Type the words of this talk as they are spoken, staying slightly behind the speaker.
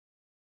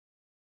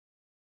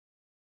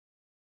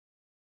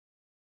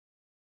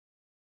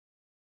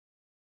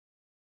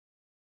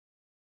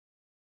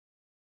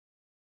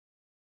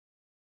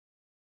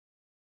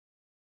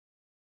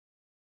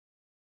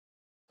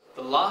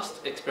The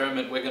last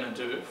experiment we're going to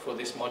do for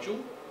this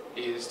module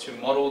is to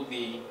model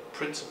the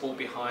principle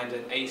behind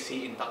an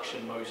AC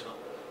induction motor.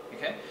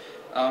 Okay?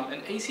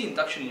 An AC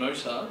induction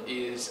motor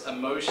is a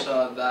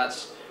motor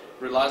that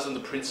relies on the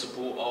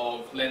principle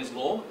of Lenz's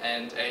law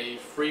and a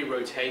free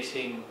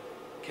rotating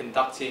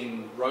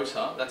conducting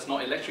rotor that's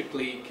not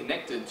electrically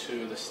connected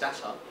to the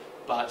stator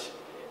but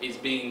is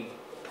being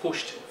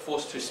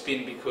forced to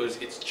spin because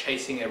it's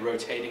chasing a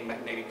rotating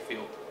magnetic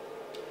field.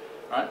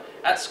 Right?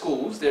 At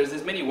schools,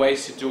 there's many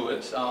ways to do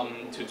it,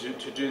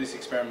 to do this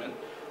experiment.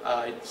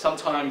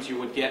 Sometimes you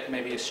would get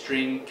maybe a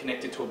string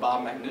connected to a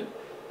bar magnet,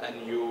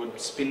 and you would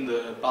spin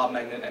the bar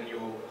magnet and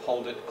you'll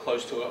hold it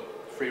close to a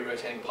free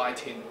rotating pie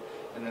tin,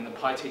 and then the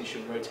pie tin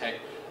should rotate.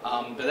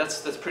 But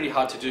that's pretty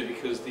hard to do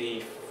because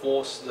the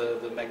force,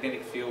 the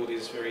magnetic field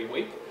is very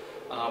weak.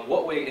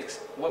 What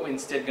we're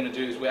instead going to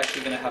do is we're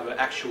actually going to have an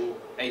actual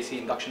AC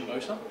induction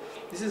motor.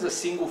 This is a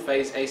single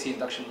phase AC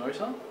induction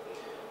motor.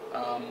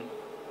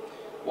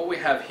 What we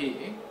have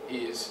here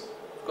is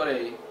we've got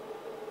a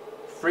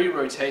freely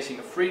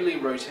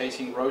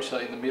rotating rotor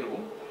in the middle,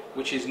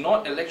 which is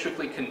not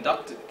electrically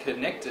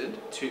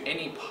connected to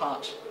any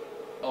part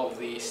of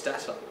the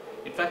stator.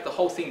 In fact, the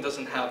whole thing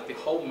doesn't have, the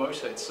whole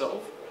motor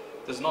itself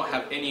does not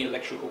have any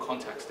electrical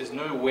contacts. There's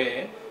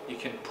nowhere you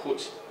can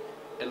put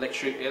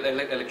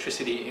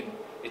electricity in.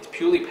 It's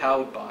purely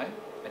powered by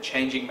a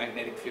changing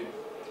magnetic field.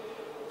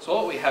 So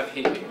what we have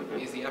here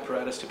is the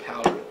apparatus to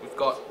power it. We've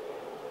got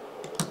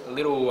a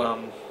little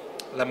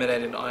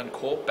laminated iron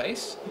core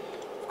base.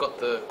 We've got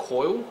the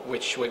coil,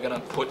 which we're going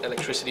to put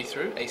electricity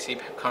through, AC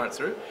current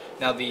through.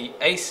 Now the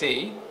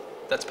AC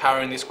that's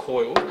powering this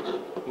coil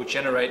will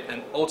generate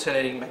an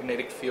alternating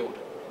magnetic field.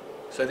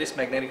 So this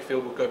magnetic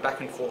field will go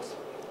back and forth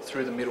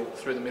through the middle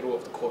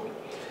of the coil.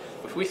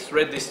 If we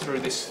thread this through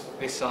this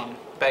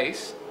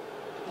base,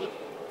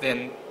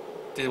 then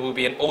there will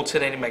be an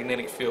alternating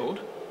magnetic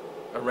field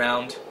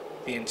around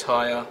the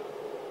entire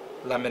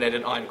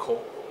laminated iron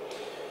core.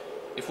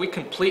 If we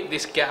complete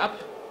this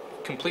gap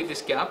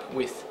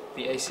with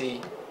the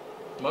AC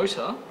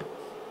motor,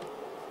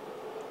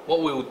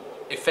 what we'll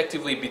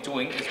effectively be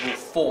doing is we'll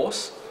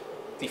force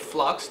the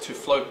flux to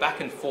flow back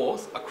and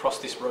forth across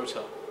this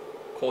rotor,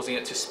 causing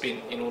it to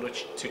spin in order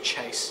to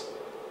chase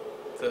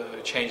the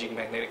changing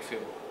magnetic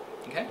field.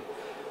 Okay,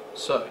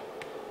 so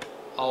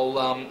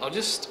I'll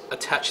just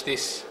attach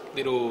this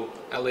little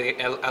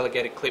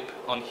alligator clip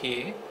on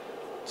here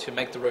to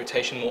make the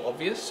rotation more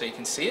obvious so you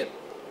can see it.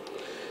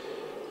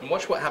 And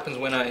watch what happens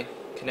when I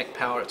connect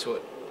power to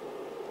it.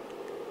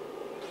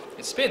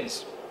 It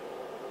spins.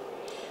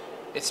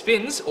 It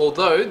spins,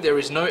 although there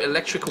is no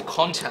electrical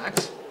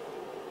contact.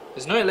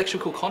 There's no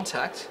electrical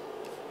contact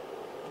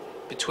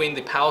between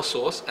the power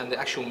source and the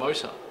actual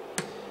motor.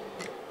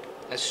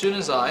 As soon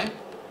as I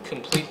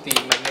complete the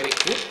magnetic,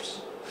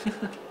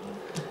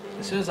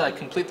 as soon as I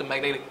complete the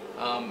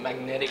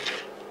magnetic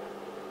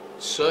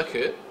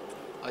circuit,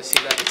 I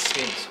see that it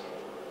spins.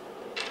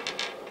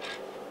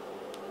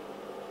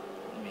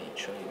 Let me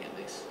try to get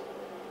this.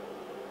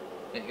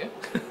 There you go.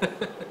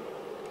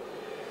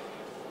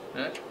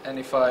 Right. And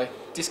if I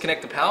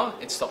disconnect the power,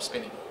 it stops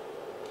spinning.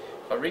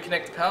 If I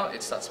reconnect the power,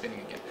 it starts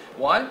spinning again.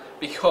 Why?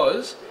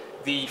 Because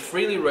the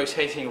freely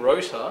rotating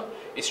rotor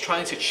is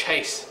trying to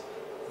chase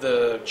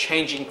the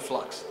changing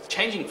flux.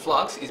 Changing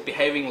flux is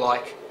behaving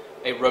like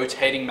a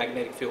rotating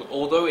magnetic field.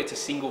 Although it's a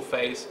single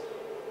phase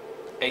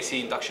AC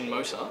induction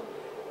motor,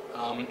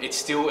 it's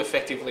still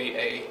effectively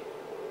a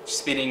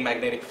spinning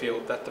magnetic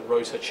field that the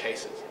rotor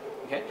chases.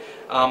 Okay?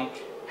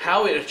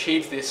 How it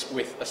achieves this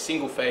with a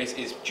single phase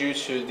is due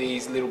to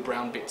these little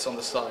brown bits on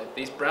the side.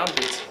 These brown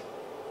bits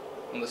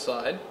on the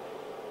side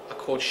are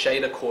called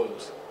shader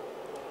coils.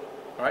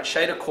 Alright,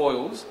 shader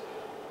coils,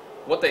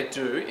 what they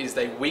do is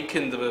they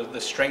weaken the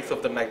strength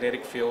of the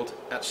magnetic field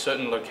at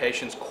certain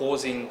locations,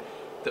 causing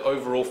the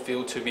overall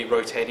field to be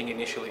rotating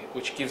initially,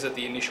 which gives it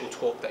the initial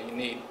torque that you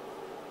need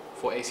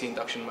for AC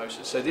induction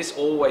motors. So this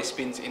always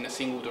spins in a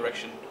single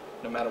direction,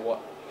 no matter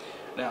what.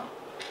 Now,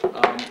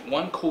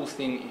 one cool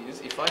thing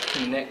is if I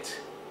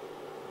connect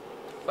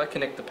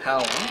the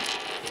power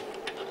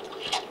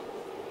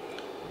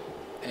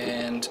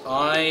and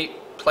I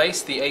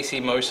place the AC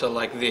motor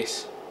like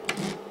this,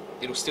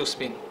 it'll still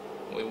spin.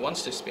 Well, it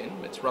wants to spin,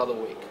 but it's rather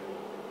weak.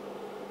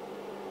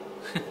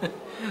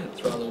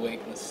 It's rather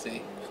weak. Let's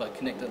see. If I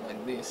connect it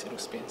like this, it'll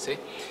spin. See?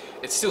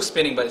 It's still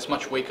spinning, but it's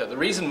much weaker. The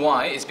reason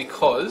why is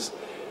because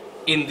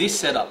in this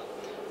setup,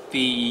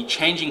 the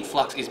changing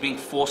flux is being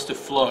forced to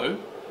flow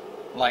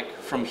like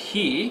from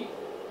here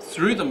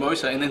through the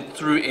motor and then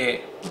through air.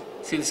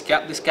 See this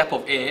gap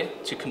of air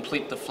to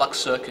complete the flux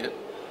circuit.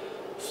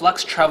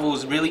 Flux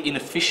travels really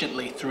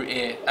inefficiently through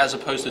air as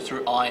opposed to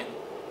through iron.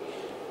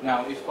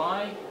 Now if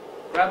I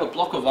grab a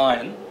block of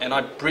iron and I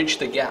bridge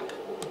the gap,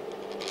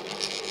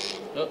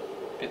 a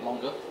bit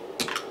longer.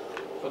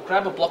 If I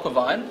grab a block of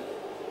iron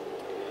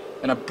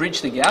and I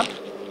bridge the gap,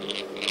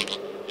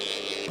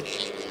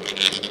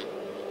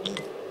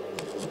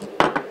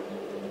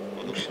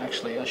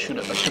 actually I should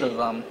have set it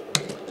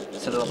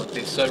up like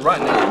this. So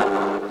right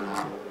now,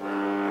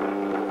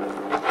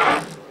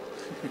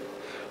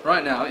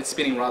 right now it's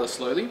spinning rather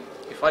slowly.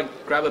 If I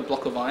grab a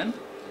block of iron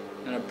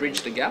and I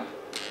bridge the gap,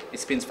 it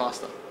spins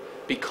faster.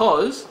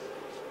 Because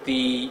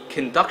the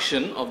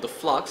conduction of the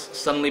flux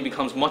suddenly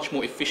becomes much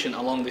more efficient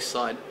along this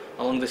side,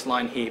 along this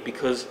line here,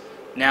 because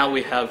now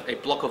we have a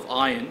block of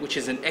iron, which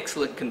is an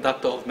excellent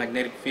conductor of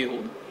magnetic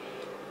field,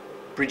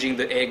 bridging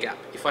the air gap.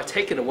 If I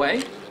take it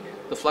away,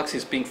 the flux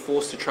is being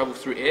forced to travel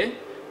through air,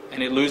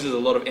 and it loses a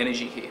lot of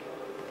energy here.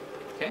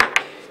 Okay?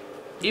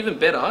 Even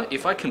better,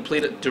 if I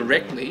complete it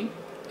directly,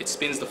 it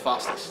spins the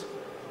fastest,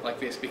 like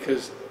this,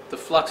 because the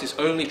flux is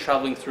only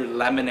traveling through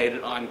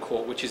laminated iron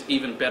core, which is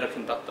even better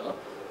conductor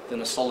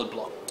than a solid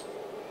block.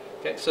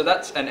 Okay, so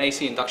that's an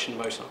AC induction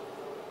motor.